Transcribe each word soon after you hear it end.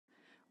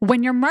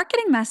When your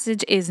marketing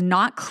message is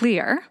not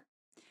clear,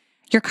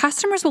 your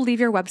customers will leave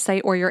your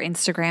website or your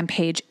Instagram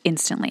page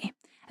instantly.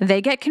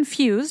 They get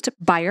confused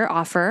by your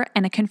offer,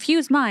 and a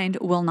confused mind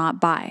will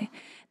not buy.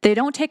 They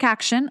don't take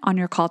action on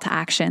your call to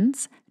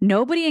actions.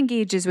 Nobody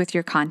engages with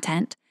your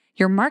content.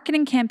 Your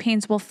marketing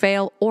campaigns will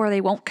fail or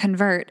they won't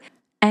convert,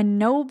 and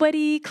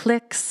nobody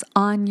clicks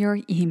on your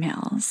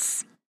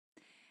emails.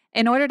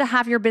 In order to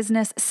have your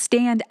business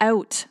stand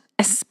out,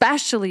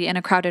 especially in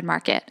a crowded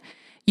market,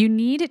 you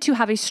need to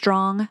have a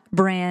strong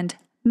brand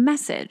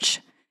message.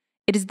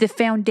 It is the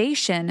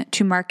foundation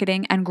to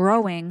marketing and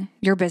growing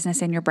your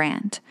business and your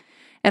brand.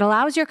 It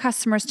allows your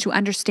customers to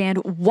understand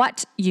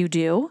what you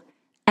do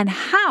and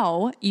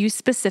how you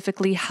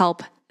specifically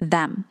help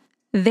them.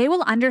 They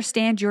will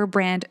understand your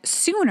brand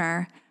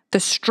sooner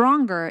the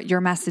stronger your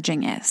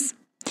messaging is.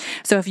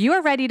 So if you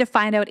are ready to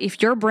find out if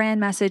your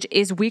brand message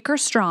is weak or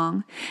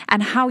strong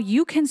and how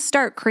you can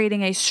start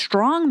creating a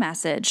strong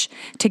message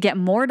to get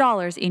more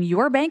dollars in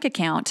your bank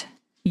account,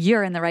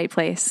 you're in the right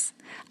place.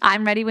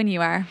 I'm ready when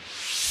you are.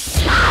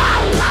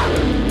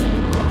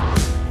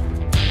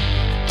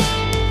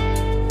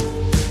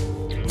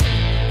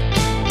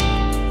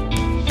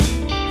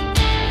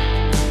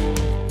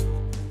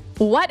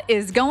 What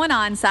is going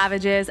on,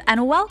 Savages,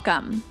 and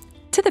welcome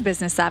to the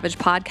Business Savage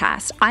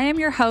Podcast. I am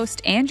your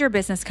host and your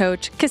business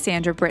coach,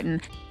 Cassandra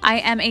Britton. I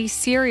am a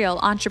serial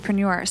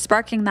entrepreneur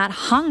sparking that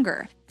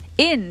hunger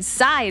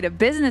inside of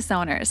business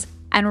owners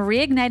and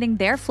reigniting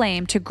their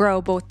flame to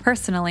grow both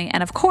personally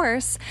and, of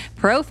course,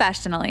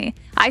 professionally.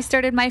 I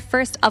started my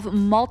first of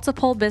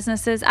multiple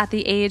businesses at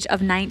the age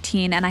of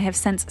 19, and I have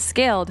since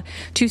scaled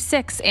to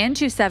 6 and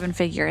to 7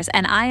 figures.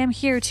 And I am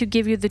here to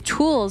give you the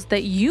tools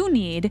that you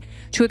need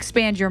to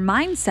expand your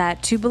mindset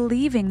to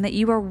believing that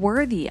you are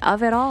worthy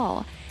of it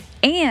all,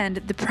 and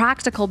the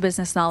practical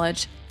business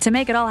knowledge to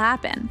make it all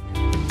happen.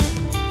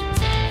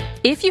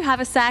 If you have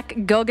a sec,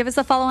 go give us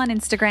a follow on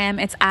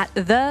Instagram. It's at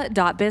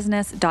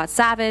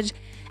the.business.savage.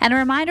 And a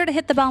reminder to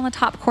hit the bell in the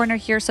top corner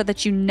here so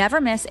that you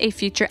never miss a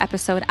future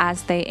episode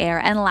as they air.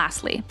 And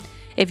lastly,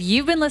 if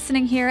you've been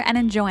listening here and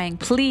enjoying,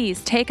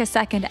 please take a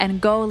second and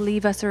go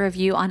leave us a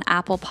review on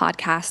Apple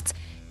Podcasts.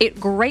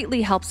 It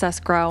greatly helps us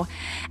grow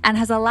and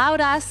has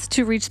allowed us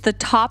to reach the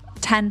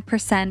top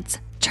 10%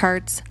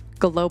 charts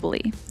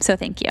globally. So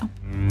thank you.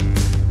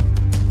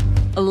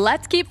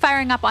 Let's keep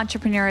firing up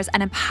entrepreneurs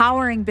and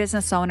empowering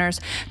business owners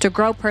to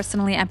grow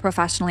personally and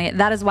professionally.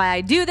 That is why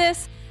I do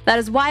this. That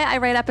is why I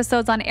write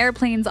episodes on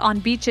airplanes, on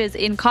beaches,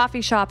 in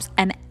coffee shops,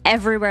 and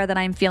everywhere that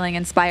I'm feeling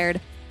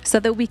inspired, so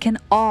that we can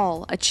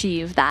all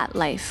achieve that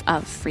life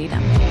of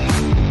freedom.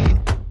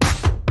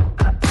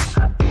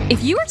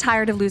 If you are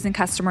tired of losing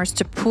customers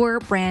to poor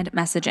brand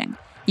messaging,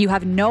 you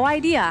have no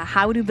idea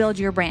how to build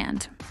your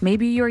brand.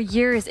 Maybe you're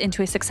years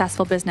into a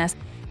successful business,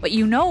 but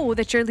you know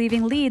that you're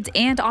leaving leads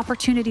and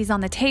opportunities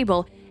on the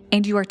table,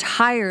 and you are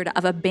tired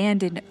of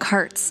abandoned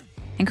carts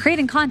and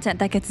creating content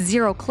that gets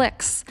 0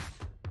 clicks.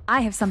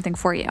 I have something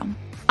for you.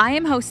 I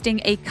am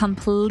hosting a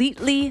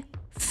completely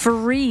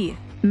free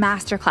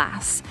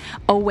masterclass,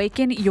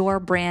 Awaken Your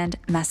Brand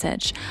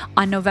Message,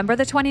 on November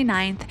the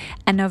 29th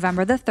and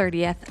November the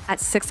 30th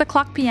at 6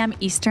 o'clock p.m.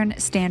 Eastern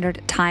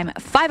Standard Time,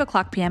 5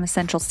 o'clock p.m.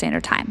 Central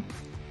Standard Time.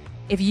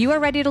 If you are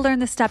ready to learn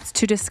the steps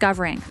to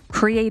discovering,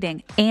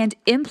 creating, and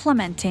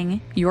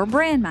implementing your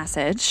brand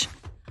message,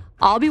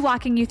 I'll be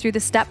walking you through the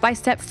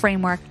step-by-step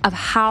framework of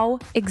how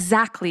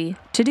exactly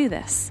to do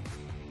this,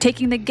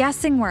 taking the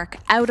guessing work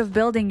out of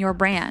building your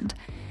brand,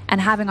 and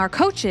having our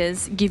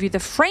coaches give you the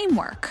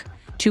framework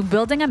to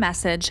building a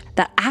message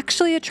that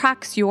actually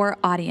attracts your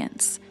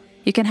audience.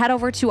 You can head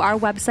over to our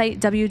website,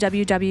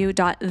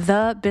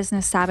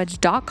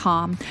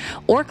 www.thebusinesssavage.com,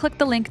 or click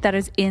the link that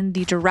is in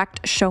the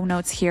direct show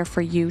notes here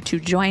for you to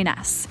join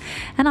us.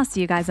 And I'll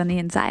see you guys on the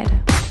inside.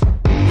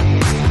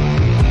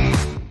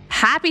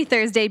 Happy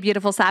Thursday,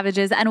 beautiful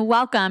savages, and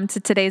welcome to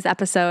today's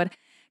episode.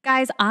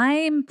 Guys,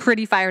 I'm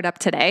pretty fired up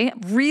today.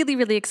 Really,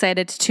 really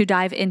excited to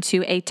dive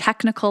into a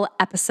technical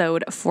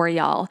episode for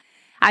y'all.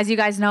 As you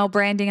guys know,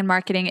 branding and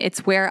marketing,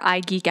 it's where I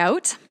geek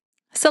out.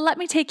 So let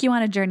me take you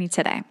on a journey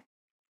today.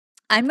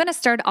 I'm going to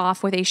start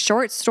off with a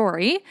short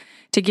story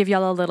to give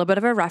y'all a little bit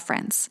of a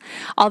reference.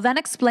 I'll then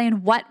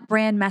explain what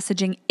brand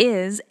messaging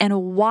is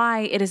and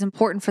why it is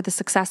important for the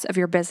success of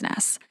your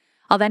business.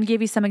 I'll then give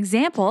you some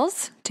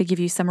examples to give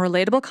you some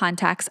relatable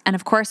context. And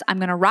of course, I'm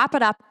going to wrap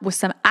it up with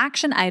some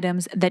action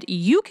items that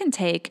you can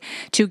take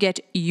to get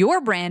your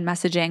brand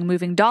messaging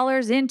moving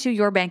dollars into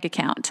your bank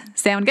account.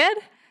 Sound good?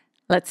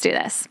 Let's do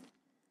this.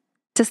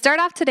 To start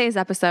off today's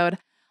episode,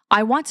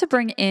 I want to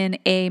bring in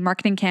a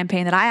marketing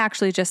campaign that I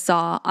actually just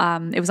saw.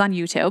 It was on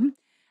YouTube.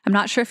 I'm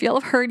not sure if you'll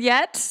have heard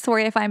yet.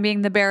 Sorry if I'm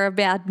being the bearer of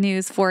bad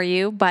news for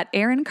you, but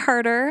Aaron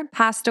Carter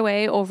passed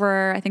away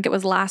over, I think it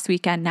was last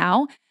weekend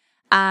now.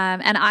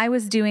 And I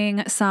was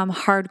doing some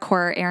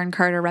hardcore Aaron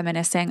Carter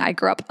reminiscing. I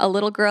grew up a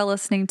little girl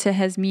listening to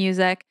his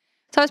music,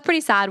 so I was pretty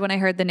sad when I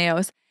heard the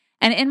news.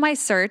 And in my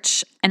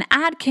search, an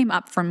ad came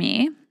up for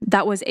me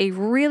that was a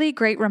really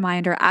great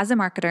reminder as a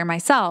marketer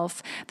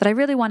myself that I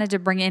really wanted to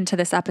bring into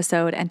this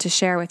episode and to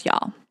share with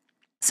y'all.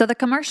 So the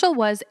commercial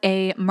was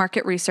a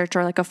market research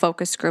or like a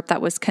focus group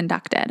that was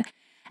conducted.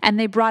 And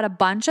they brought a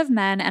bunch of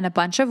men and a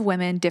bunch of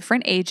women,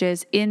 different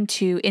ages,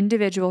 into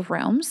individual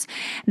rooms.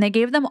 And they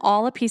gave them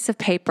all a piece of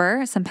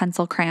paper, some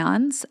pencil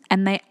crayons,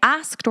 and they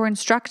asked or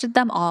instructed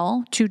them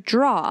all to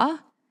draw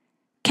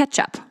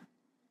ketchup.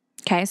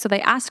 Okay, so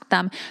they asked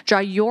them, draw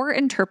your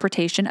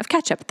interpretation of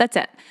ketchup. That's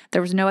it.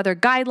 There was no other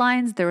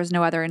guidelines. There was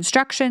no other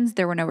instructions.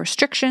 There were no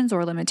restrictions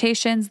or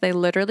limitations. They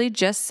literally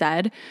just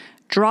said,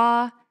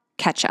 draw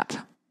ketchup.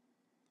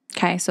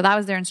 Okay, so that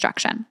was their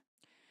instruction.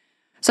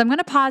 So I'm going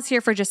to pause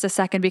here for just a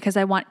second because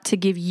I want to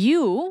give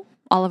you,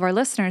 all of our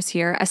listeners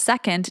here, a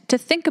second to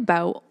think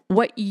about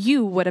what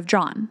you would have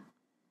drawn.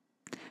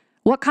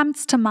 What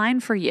comes to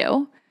mind for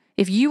you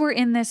if you were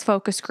in this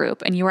focus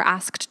group and you were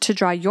asked to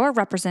draw your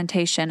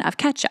representation of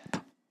ketchup?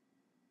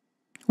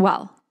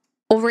 Well,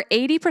 over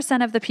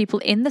 80% of the people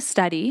in the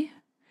study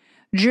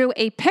drew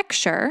a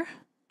picture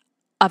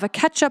of a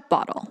ketchup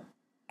bottle,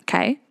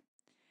 okay?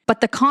 But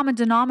the common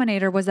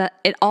denominator was that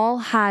it all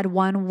had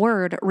one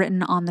word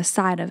written on the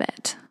side of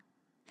it.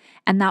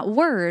 And that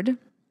word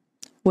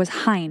was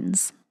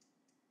Heinz.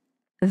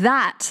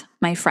 That,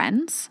 my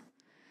friends,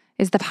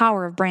 is the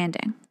power of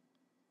branding.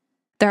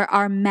 There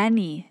are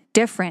many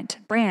different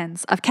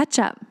brands of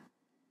ketchup.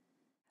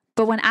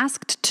 But when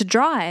asked to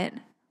draw it,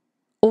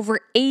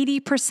 over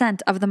 80%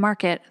 of the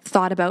market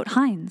thought about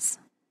Heinz.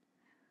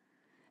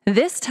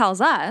 This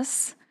tells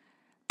us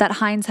that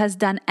Heinz has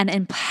done an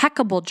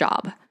impeccable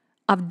job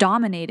of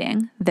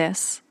dominating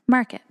this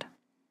market.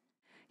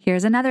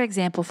 Here's another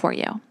example for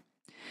you.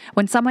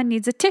 When someone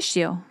needs a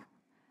tissue,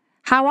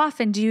 how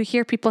often do you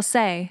hear people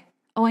say,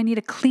 "Oh, I need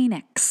a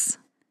Kleenex.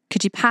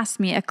 Could you pass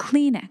me a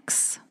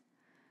Kleenex?"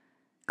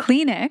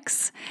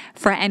 Kleenex,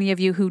 for any of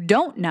you who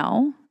don't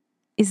know,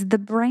 is the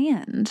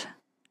brand.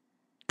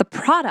 The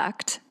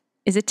product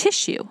is a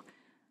tissue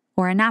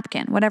or a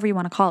napkin, whatever you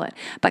want to call it.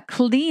 But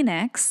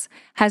Kleenex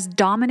has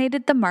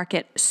dominated the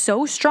market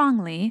so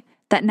strongly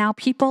that now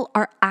people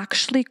are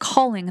actually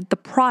calling the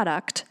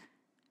product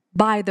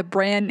by the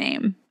brand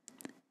name.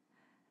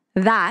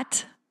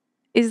 That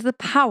is the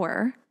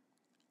power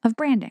of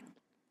branding.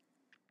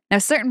 Now,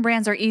 certain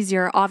brands are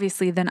easier,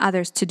 obviously, than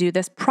others to do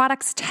this.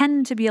 Products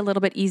tend to be a little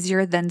bit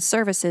easier than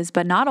services,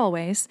 but not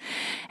always.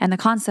 And the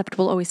concept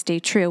will always stay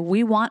true.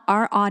 We want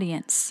our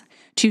audience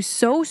to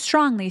so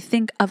strongly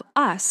think of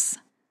us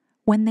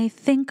when they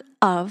think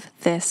of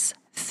this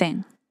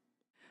thing.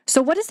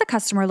 So what is the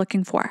customer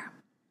looking for?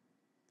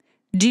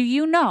 Do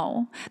you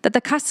know that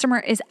the customer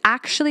is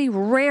actually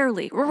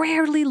rarely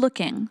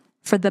looking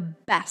for the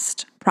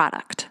best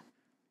product?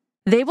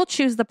 They will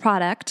choose the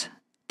product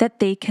that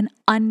they can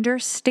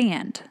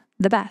understand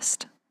the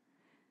best,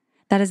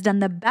 that has done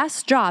the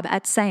best job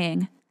at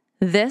saying,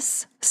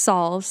 this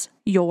solves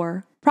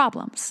your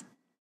problems.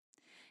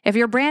 If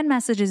your brand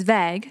message is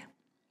vague,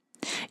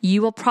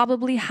 you will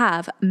probably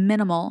have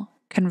minimal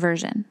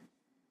conversion.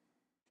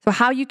 So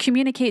how you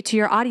communicate to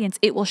your audience,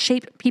 it will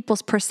shape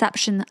people's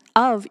perception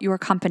of your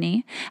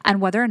company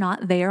and whether or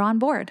not they are on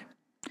board.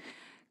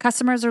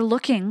 Customers are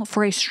looking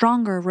for a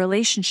stronger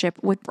relationship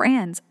with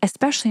brands,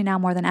 especially now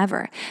more than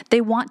ever.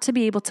 They want to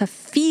be able to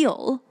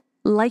feel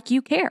like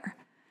you care.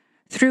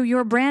 Through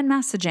your brand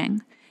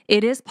messaging,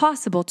 it is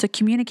possible to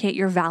communicate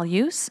your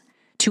values,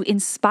 to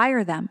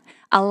inspire them,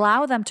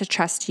 allow them to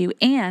trust you,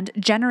 and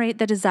generate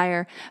the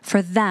desire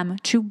for them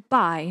to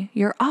buy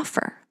your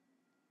offer.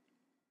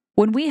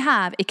 When we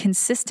have a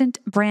consistent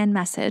brand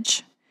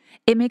message,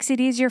 it makes it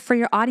easier for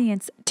your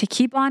audience to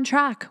keep on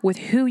track with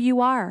who you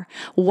are,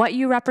 what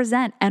you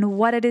represent, and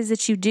what it is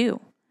that you do.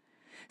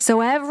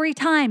 So every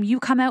time you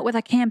come out with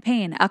a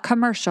campaign, a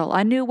commercial,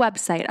 a new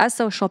website, a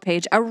social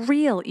page, a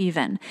reel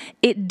even,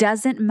 it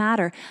doesn't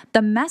matter. The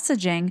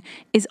messaging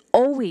is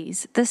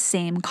always the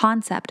same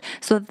concept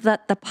so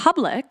that the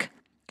public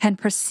can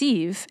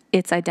perceive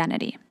its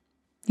identity.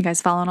 You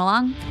guys following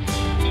along?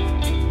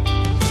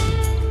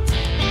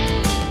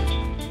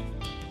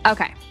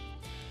 Okay.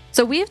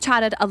 So we've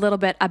chatted a little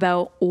bit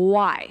about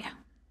why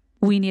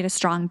we need a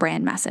strong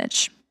brand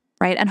message,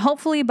 right? And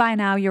hopefully by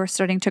now you're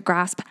starting to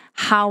grasp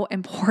how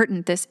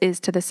important this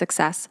is to the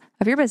success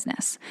of your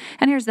business.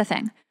 And here's the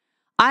thing.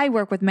 I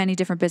work with many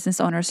different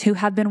business owners who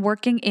have been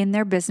working in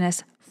their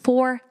business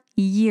for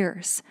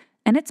years,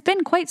 and it's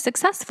been quite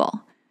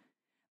successful.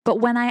 But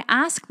when I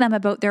ask them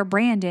about their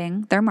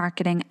branding, their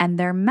marketing, and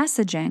their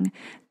messaging,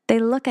 they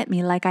look at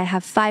me like I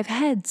have 5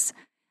 heads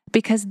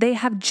because they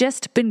have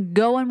just been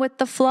going with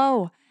the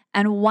flow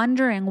and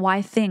wondering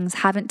why things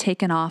haven't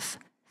taken off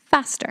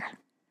faster.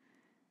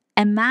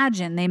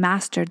 Imagine they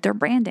mastered their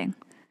branding.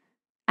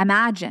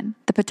 Imagine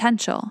the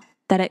potential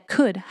that it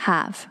could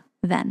have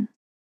then.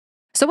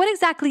 So what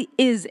exactly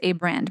is a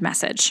brand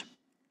message?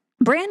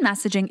 Brand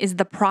messaging is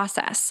the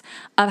process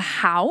of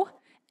how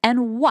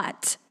and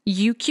what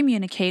you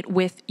communicate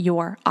with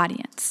your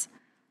audience.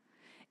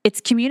 It's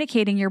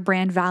communicating your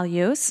brand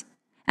values,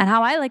 and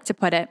how I like to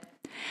put it,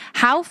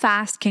 how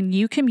fast can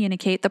you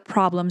communicate the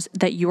problems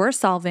that you are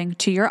solving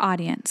to your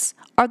audience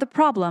or the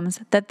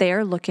problems that they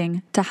are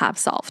looking to have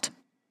solved?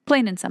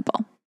 Plain and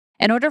simple.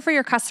 In order for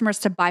your customers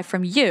to buy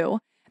from you,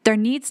 there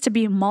needs to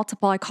be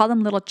multiple, I call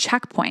them little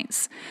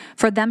checkpoints,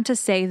 for them to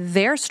say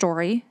their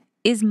story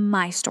is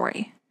my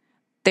story.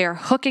 They're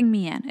hooking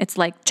me in. It's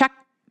like check,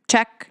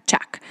 check,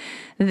 check.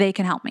 They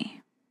can help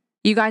me.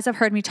 You guys have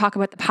heard me talk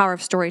about the power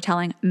of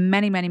storytelling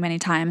many, many, many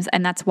times,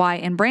 and that's why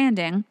in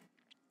branding,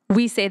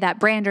 we say that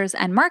branders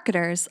and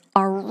marketers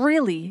are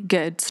really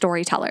good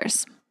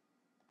storytellers.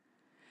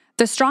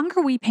 The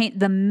stronger we paint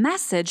the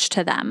message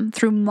to them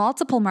through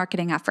multiple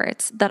marketing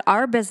efforts that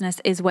our business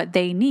is what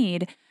they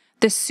need,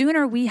 the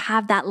sooner we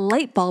have that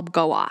light bulb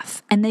go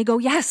off and they go,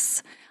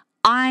 yes,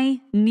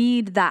 I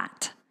need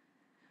that.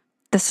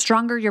 The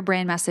stronger your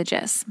brand message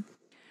is.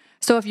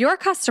 So if your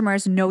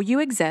customers know you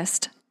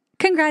exist,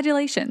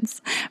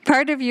 congratulations.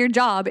 Part of your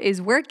job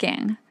is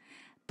working.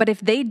 But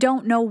if they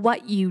don't know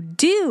what you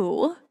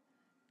do,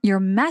 your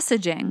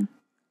messaging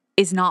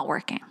is not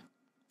working.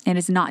 It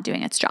is not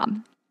doing its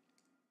job.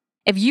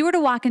 If you were to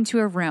walk into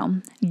a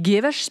room,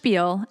 give a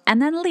spiel, and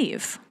then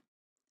leave,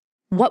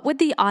 what would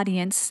the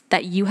audience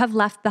that you have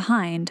left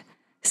behind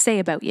say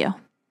about you?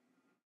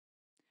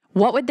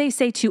 What would they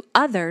say to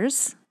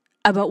others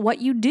about what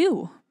you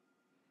do?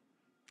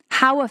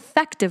 How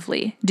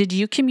effectively did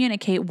you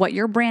communicate what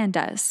your brand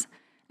does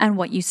and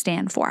what you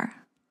stand for?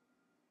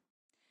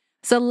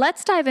 So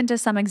let's dive into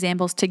some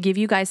examples to give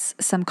you guys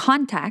some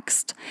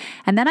context,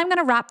 and then I'm going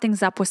to wrap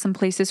things up with some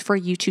places for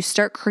you to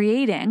start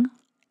creating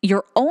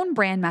your own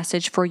brand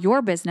message for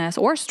your business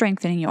or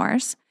strengthening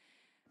yours.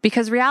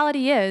 Because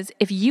reality is,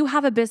 if you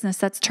have a business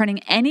that's turning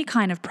any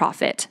kind of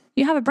profit,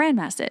 you have a brand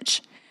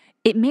message.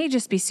 It may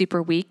just be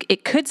super weak.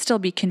 It could still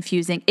be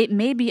confusing. It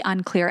may be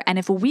unclear. And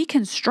if we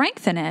can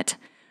strengthen it,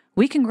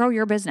 we can grow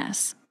your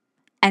business.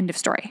 End of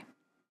story.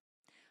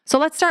 So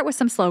let's start with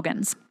some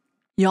slogans.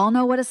 Y'all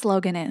know what a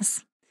slogan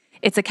is.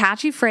 It's a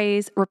catchy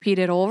phrase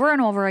repeated over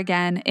and over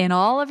again in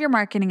all of your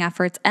marketing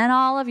efforts and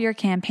all of your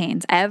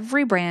campaigns.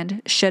 Every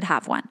brand should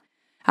have one.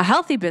 A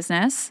healthy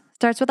business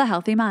starts with a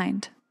healthy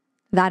mind.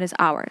 That is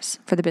ours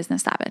for the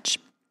Business Savage.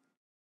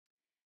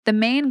 The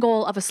main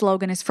goal of a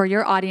slogan is for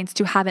your audience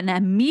to have an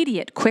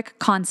immediate, quick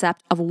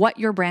concept of what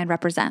your brand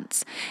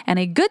represents. And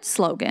a good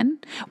slogan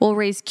will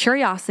raise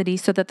curiosity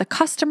so that the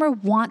customer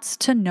wants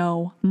to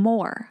know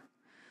more.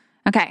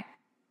 Okay,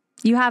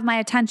 you have my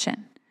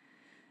attention.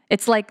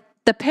 It's like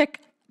the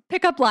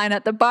pickup line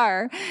at the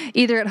bar.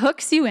 Either it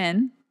hooks you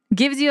in,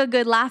 gives you a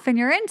good laugh and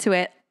you're into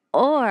it,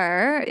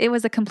 or it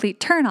was a complete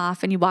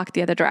turnoff and you walk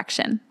the other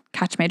direction.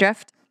 Catch my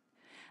drift?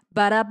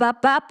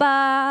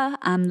 Ba-da-ba-ba-ba,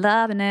 I'm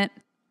loving it.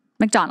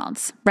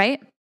 McDonald's, right?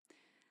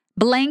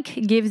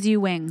 Blank gives you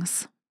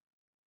wings.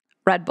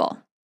 Red Bull.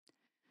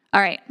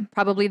 All right,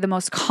 probably the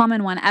most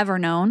common one ever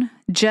known.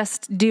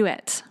 Just do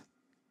it.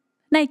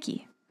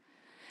 Nike.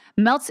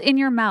 Melts in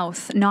your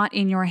mouth, not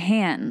in your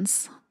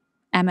hands.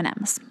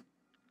 M&M's.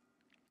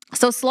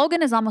 So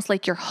slogan is almost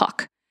like your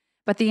hook,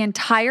 but the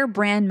entire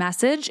brand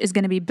message is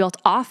going to be built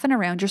off and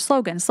around your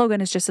slogan.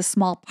 Slogan is just a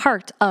small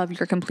part of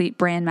your complete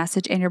brand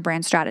message and your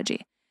brand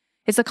strategy.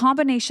 It's a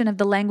combination of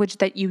the language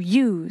that you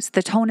use,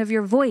 the tone of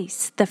your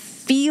voice, the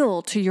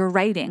feel to your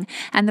writing,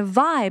 and the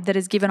vibe that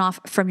is given off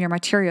from your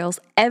materials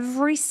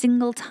every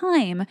single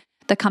time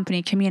the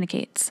company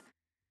communicates.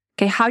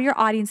 Okay, how your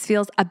audience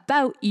feels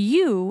about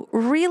you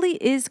really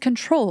is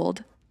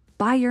controlled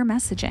by your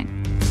messaging.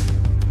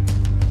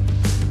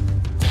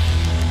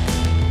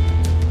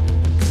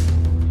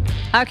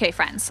 Okay,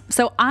 friends,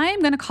 so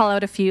I'm going to call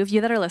out a few of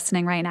you that are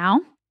listening right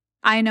now.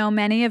 I know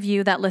many of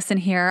you that listen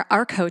here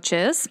are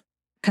coaches,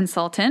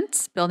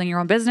 consultants, building your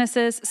own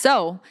businesses.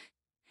 So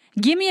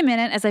give me a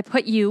minute as I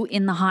put you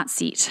in the hot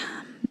seat,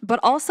 but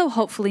also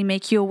hopefully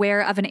make you aware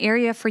of an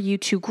area for you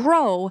to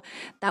grow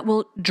that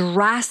will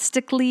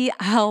drastically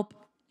help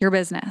your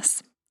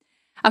business.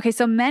 Okay,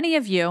 so many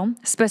of you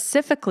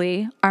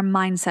specifically are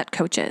mindset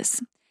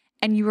coaches,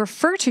 and you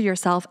refer to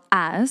yourself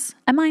as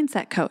a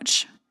mindset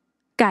coach.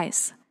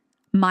 Guys,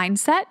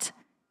 mindset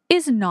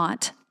is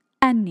not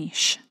a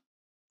niche.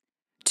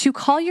 To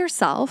call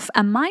yourself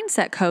a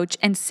mindset coach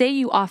and say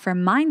you offer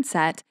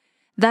mindset,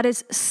 that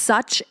is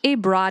such a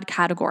broad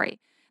category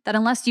that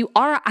unless you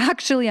are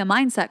actually a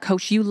mindset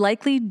coach, you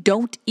likely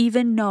don't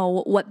even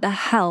know what the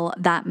hell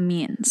that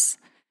means.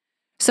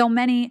 So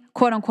many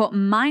quote unquote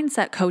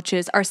mindset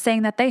coaches are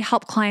saying that they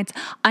help clients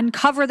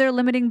uncover their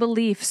limiting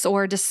beliefs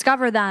or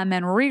discover them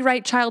and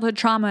rewrite childhood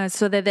traumas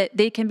so that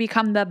they can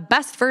become the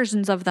best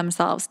versions of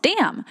themselves.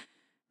 Damn,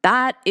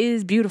 that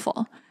is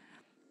beautiful.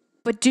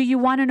 But do you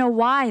want to know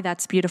why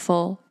that's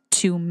beautiful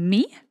to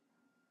me?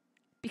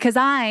 Because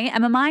I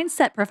am a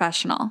mindset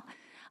professional.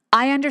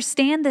 I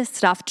understand this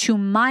stuff to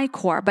my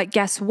core, but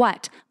guess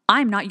what?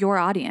 I'm not your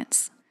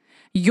audience.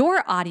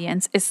 Your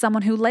audience is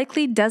someone who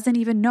likely doesn't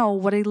even know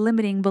what a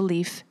limiting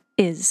belief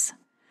is,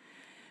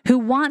 who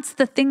wants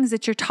the things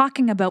that you're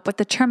talking about, but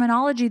the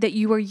terminology that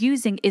you are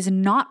using is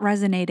not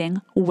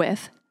resonating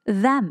with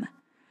them.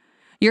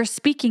 You're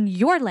speaking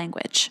your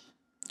language.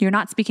 You're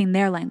not speaking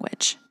their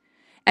language.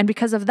 And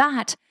because of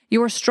that,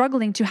 you are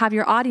struggling to have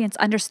your audience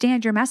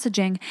understand your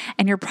messaging,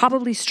 and you're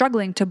probably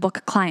struggling to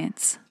book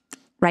clients,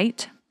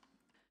 right?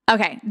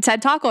 Okay,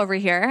 TED Talk over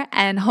here.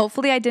 And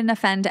hopefully I didn't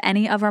offend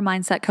any of our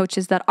mindset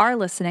coaches that are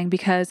listening,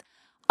 because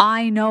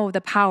I know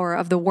the power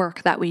of the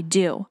work that we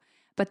do.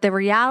 But the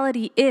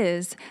reality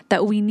is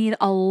that we need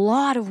a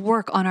lot of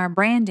work on our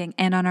branding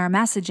and on our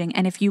messaging.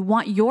 And if you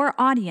want your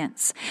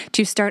audience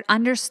to start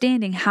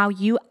understanding how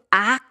you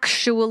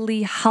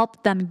actually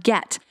help them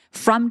get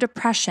from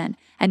depression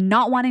and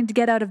not wanting to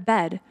get out of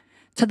bed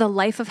to the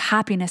life of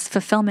happiness,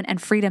 fulfillment,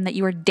 and freedom that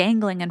you are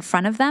dangling in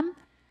front of them,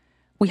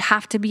 we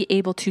have to be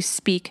able to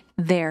speak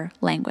their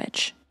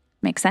language.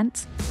 Make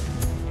sense?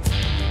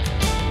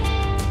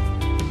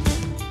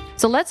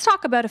 So let's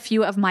talk about a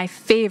few of my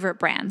favorite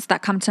brands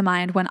that come to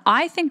mind when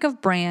I think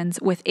of brands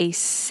with a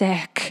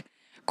sick,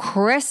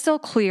 crystal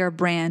clear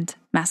brand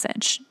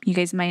message. You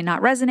guys may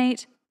not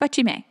resonate, but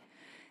you may.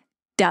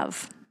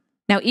 Dove.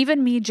 Now,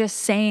 even me just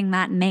saying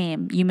that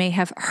name, you may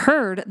have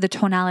heard the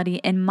tonality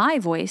in my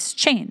voice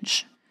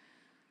change.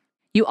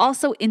 You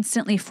also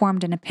instantly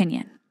formed an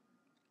opinion.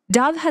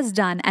 Dove has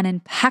done an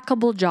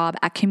impeccable job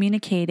at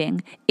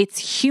communicating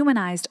its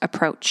humanized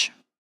approach.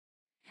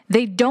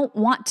 They don't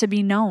want to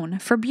be known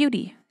for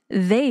beauty.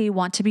 They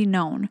want to be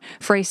known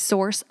for a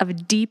source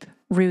of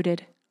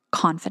deep-rooted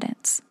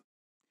confidence.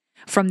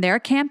 From their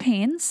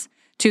campaigns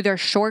to their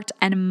short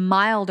and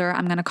milder,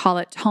 I'm going to call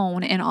it,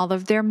 tone in all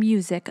of their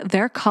music,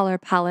 their color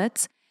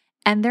palettes,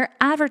 and their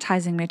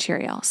advertising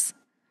materials,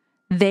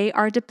 they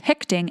are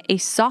depicting a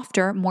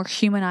softer, more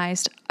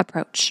humanized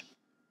approach.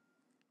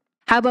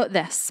 How about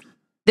this?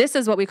 This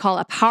is what we call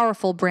a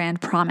powerful brand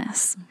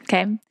promise,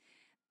 okay?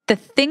 The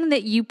thing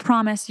that you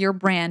promise your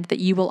brand that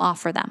you will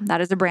offer them,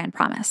 that is a brand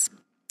promise.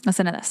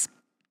 Listen to this.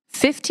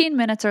 15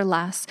 minutes or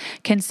less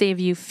can save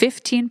you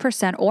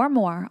 15% or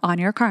more on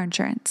your car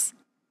insurance.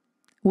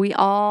 We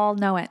all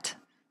know it.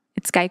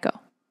 It's Geico.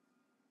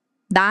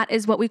 That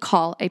is what we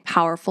call a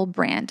powerful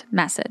brand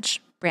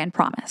message, brand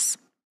promise.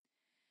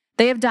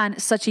 They have done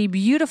such a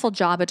beautiful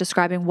job at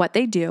describing what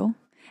they do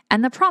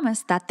and the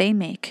promise that they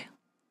make.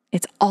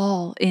 It's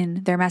all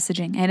in their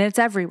messaging and it's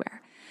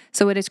everywhere.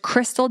 So it is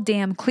crystal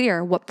damn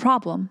clear what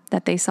problem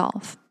that they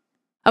solve.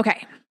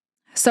 Okay,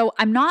 so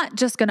I'm not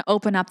just going to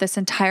open up this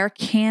entire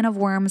can of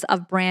worms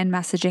of brand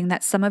messaging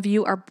that some of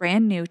you are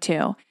brand new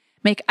to,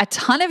 make a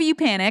ton of you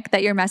panic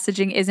that your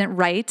messaging isn't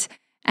right,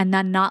 and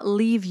then not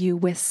leave you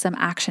with some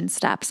action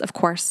steps. Of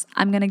course,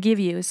 I'm going to give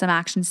you some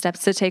action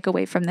steps to take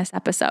away from this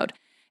episode.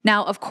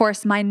 Now, of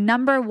course, my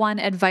number one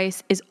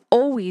advice is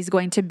always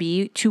going to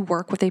be to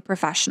work with a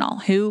professional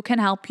who can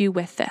help you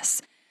with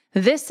this.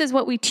 This is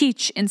what we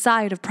teach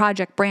inside of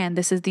Project Brand.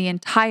 This is the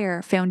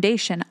entire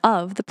foundation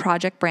of the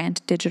Project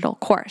Brand digital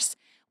course.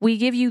 We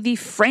give you the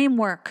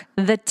framework,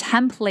 the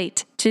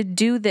template to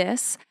do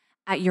this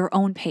at your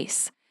own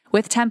pace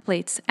with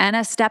templates and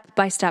a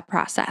step-by-step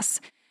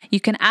process. You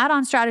can add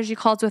on strategy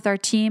calls with our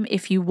team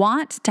if you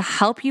want to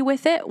help you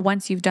with it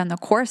once you've done the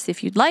course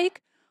if you'd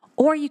like,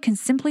 or you can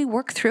simply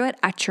work through it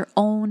at your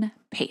own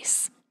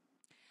pace.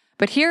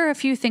 But here are a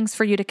few things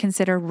for you to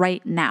consider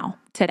right now,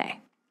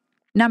 today.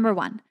 Number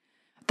one,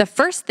 the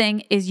first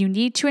thing is you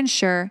need to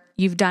ensure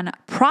you've done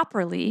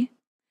properly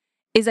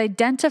is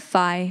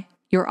identify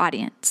your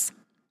audience.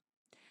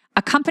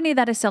 A company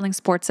that is selling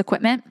sports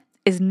equipment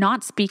is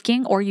not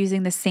speaking or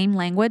using the same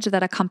language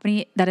that a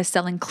company that is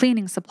selling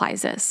cleaning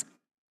supplies is.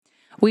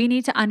 We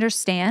need to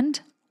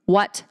understand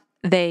what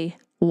they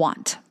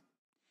want.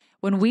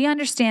 When we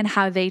understand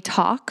how they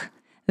talk,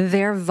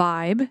 their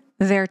vibe,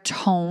 their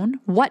tone,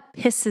 what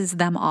pisses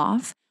them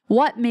off,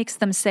 what makes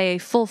them say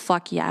full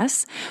fuck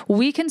yes,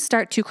 we can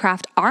start to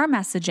craft our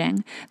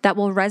messaging that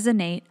will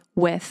resonate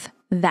with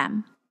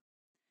them.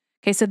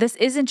 Okay, so this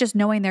isn't just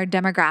knowing their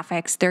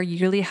demographics, their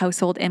yearly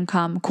household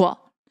income, cool.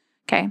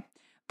 Okay,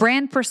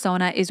 brand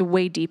persona is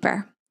way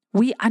deeper.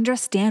 We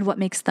understand what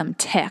makes them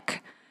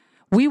tick.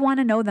 We want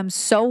to know them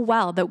so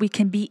well that we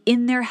can be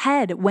in their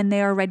head when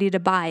they are ready to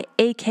buy,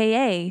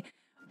 aka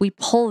we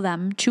pull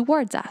them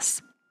towards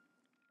us.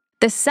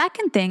 The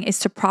second thing is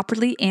to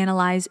properly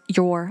analyze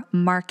your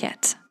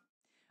market.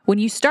 When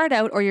you start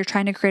out or you're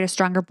trying to create a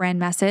stronger brand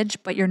message,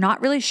 but you're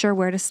not really sure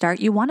where to start,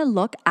 you want to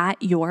look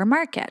at your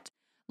market.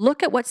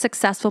 Look at what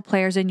successful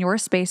players in your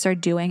space are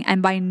doing,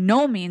 and by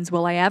no means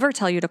will I ever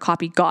tell you to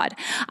copy God.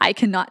 I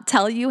cannot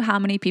tell you how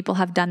many people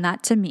have done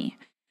that to me.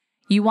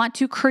 You want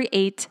to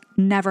create,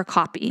 never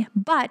copy,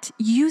 but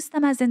use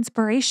them as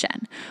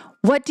inspiration.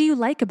 What do you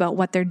like about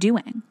what they're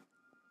doing?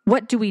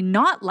 What do we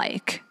not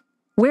like?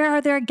 Where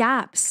are their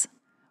gaps?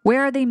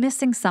 Where are they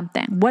missing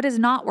something? What is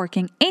not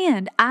working?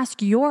 And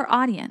ask your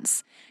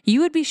audience.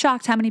 You would be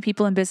shocked how many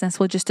people in business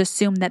will just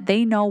assume that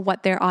they know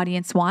what their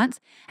audience wants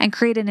and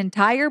create an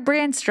entire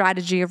brand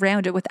strategy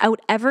around it without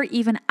ever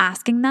even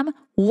asking them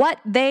what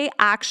they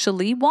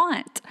actually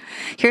want.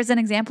 Here's an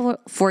example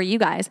for you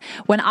guys.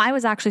 When I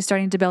was actually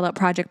starting to build out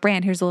Project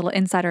Brand, here's a little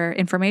insider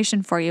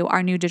information for you,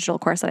 our new digital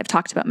course that I've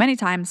talked about many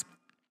times.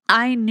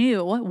 I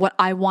knew what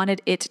I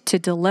wanted it to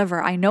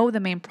deliver. I know the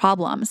main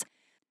problems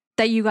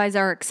that you guys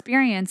are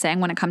experiencing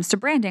when it comes to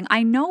branding.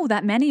 I know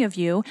that many of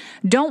you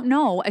don't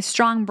know a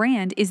strong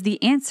brand is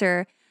the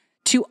answer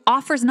to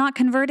offers not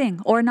converting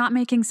or not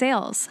making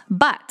sales.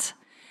 But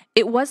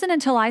it wasn't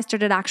until I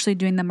started actually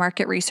doing the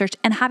market research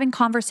and having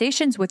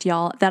conversations with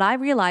y'all that I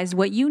realized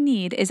what you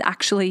need is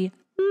actually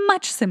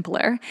much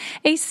simpler,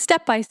 a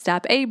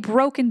step-by-step, a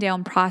broken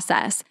down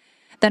process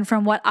than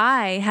from what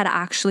I had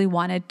actually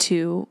wanted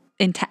to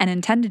and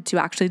intended to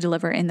actually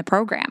deliver in the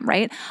program,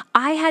 right?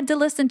 I had to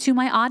listen to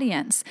my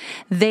audience.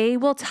 They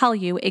will tell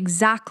you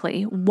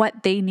exactly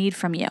what they need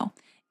from you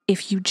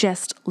if you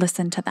just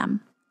listen to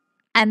them.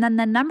 And then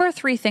the number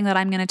 3 thing that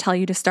I'm going to tell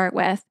you to start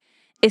with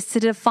is to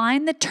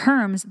define the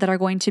terms that are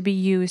going to be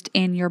used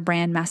in your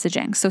brand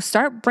messaging. So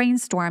start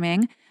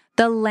brainstorming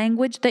the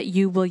language that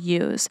you will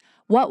use.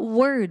 What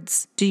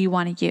words do you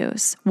want to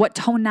use? What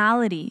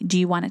tonality do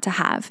you want it to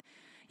have?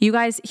 You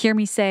guys hear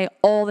me say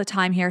all the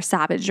time here,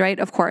 savage, right?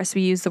 Of course,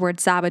 we use the word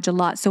savage a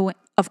lot. So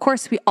of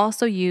course, we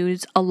also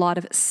use a lot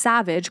of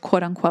savage,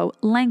 quote unquote,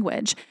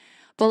 language.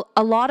 But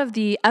a lot of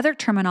the other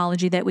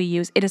terminology that we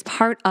use, it is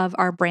part of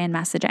our brand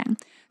messaging.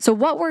 So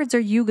what words are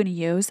you going to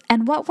use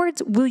and what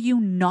words will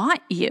you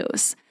not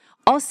use?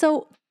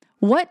 Also,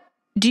 what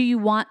do you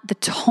want the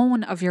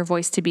tone of your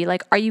voice to be?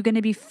 Like, are you going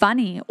to be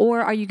funny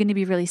or are you going to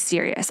be really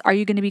serious? Are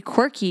you going to be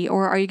quirky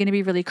or are you going to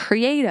be really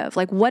creative?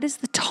 Like, what is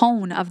the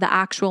tone of the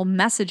actual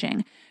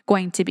messaging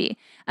going to be?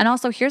 And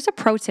also, here's a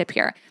pro tip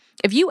here.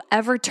 If you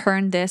ever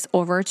turn this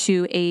over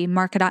to a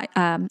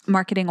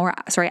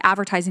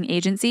advertising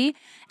agency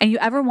and you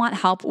ever want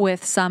help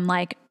with some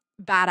like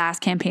badass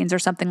campaigns or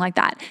something like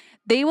that,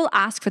 they will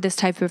ask for this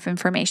type of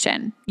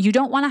information. You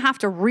don't want to have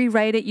to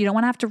rewrite it. You don't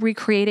want to have to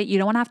recreate it. You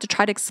don't want to have to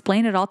try to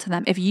explain it all to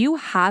them. If you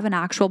have an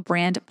actual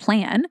brand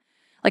plan,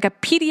 like a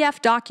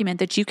PDF document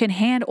that you can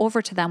hand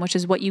over to them, which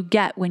is what you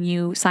get when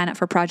you sign up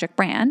for Project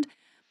Brand,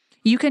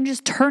 you can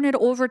just turn it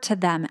over to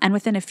them. And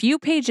within a few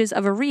pages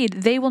of a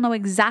read, they will know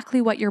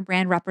exactly what your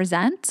brand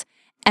represents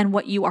and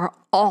what you are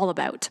all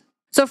about.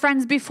 So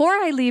friends, before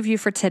I leave you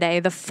for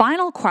today, the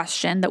final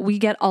question that we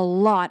get a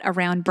lot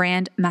around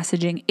brand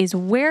messaging is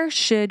where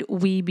should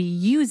we be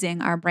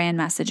using our brand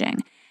messaging?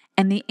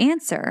 And the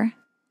answer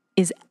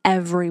is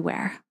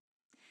everywhere.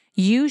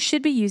 You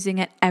should be using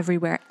it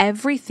everywhere.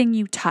 Everything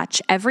you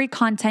touch, every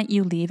content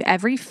you leave,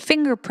 every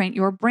fingerprint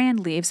your brand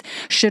leaves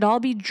should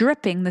all be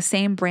dripping the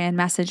same brand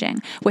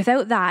messaging.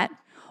 Without that,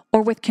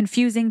 or with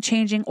confusing,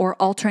 changing, or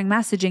altering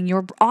messaging,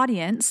 your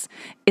audience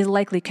is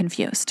likely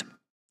confused.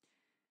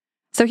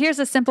 So here's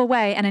a simple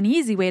way and an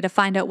easy way to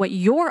find out what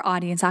your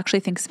audience actually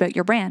thinks about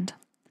your brand.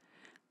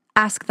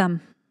 Ask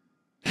them.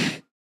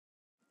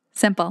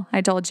 Simple,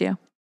 I told you.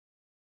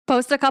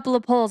 Post a couple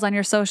of polls on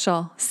your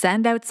social,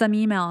 send out some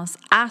emails,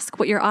 ask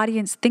what your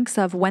audience thinks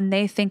of when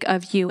they think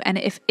of you. And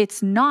if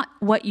it's not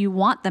what you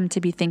want them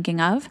to be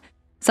thinking of,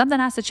 something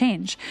has to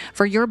change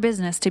for your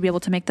business to be able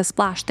to make the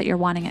splash that you're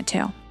wanting it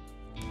to.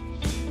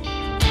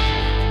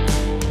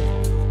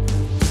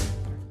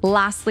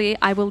 Lastly,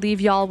 I will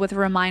leave y'all with a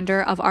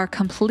reminder of our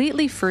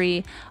completely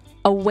free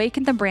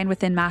Awaken the Brand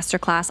Within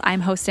Masterclass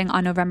I'm hosting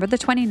on November the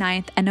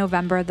 29th and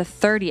November the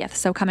 30th.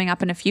 So coming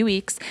up in a few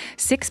weeks,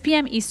 6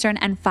 p.m. Eastern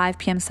and 5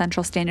 p.m.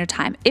 Central Standard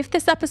Time. If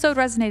this episode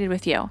resonated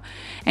with you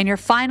and you're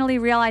finally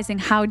realizing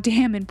how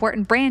damn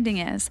important branding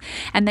is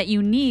and that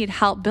you need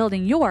help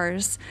building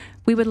yours,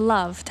 we would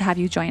love to have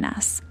you join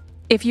us.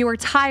 If you are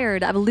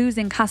tired of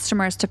losing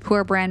customers to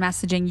poor brand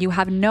messaging, you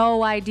have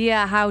no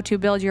idea how to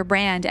build your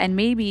brand, and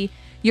maybe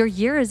your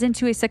year is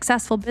into a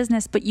successful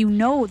business, but you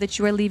know that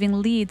you are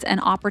leaving leads and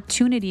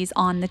opportunities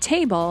on the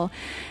table,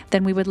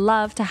 then we would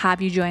love to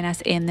have you join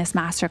us in this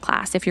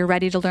masterclass. If you're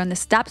ready to learn the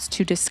steps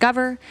to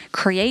discover,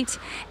 create,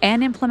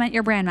 and implement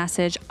your brand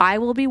message, I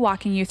will be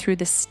walking you through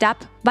the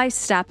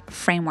step-by-step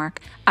framework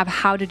of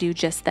how to do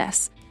just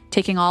this,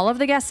 taking all of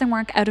the guessing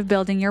work out of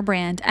building your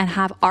brand and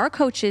have our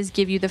coaches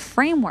give you the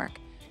framework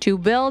to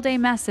build a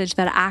message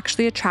that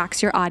actually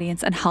attracts your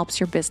audience and helps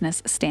your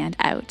business stand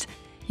out.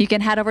 You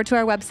can head over to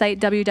our website,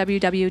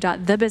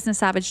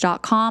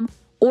 www.thebusinesssavage.com,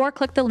 or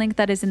click the link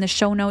that is in the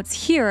show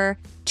notes here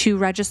to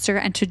register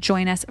and to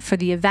join us for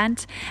the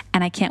event.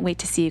 And I can't wait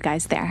to see you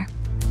guys there.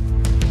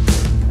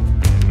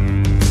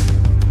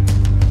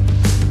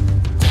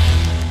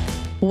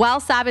 Well,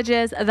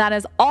 Savages, that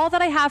is all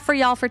that I have for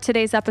y'all for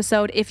today's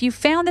episode. If you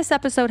found this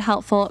episode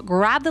helpful,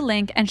 grab the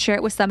link and share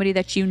it with somebody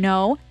that you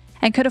know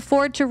and could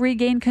afford to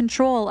regain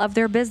control of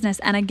their business.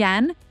 And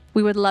again,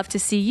 we would love to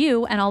see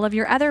you and all of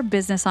your other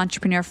business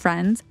entrepreneur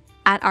friends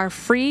at our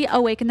free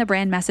Awaken the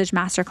Brand Message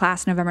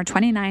Masterclass, November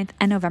 29th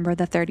and November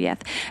the 30th.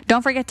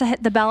 Don't forget to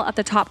hit the bell at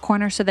the top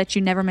corner so that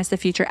you never miss a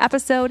future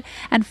episode,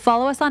 and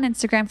follow us on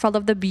Instagram for all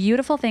of the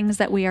beautiful things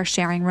that we are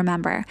sharing.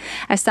 Remember,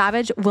 a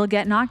savage will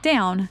get knocked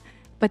down,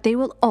 but they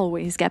will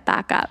always get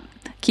back up.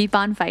 Keep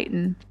on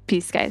fighting.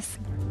 Peace, guys.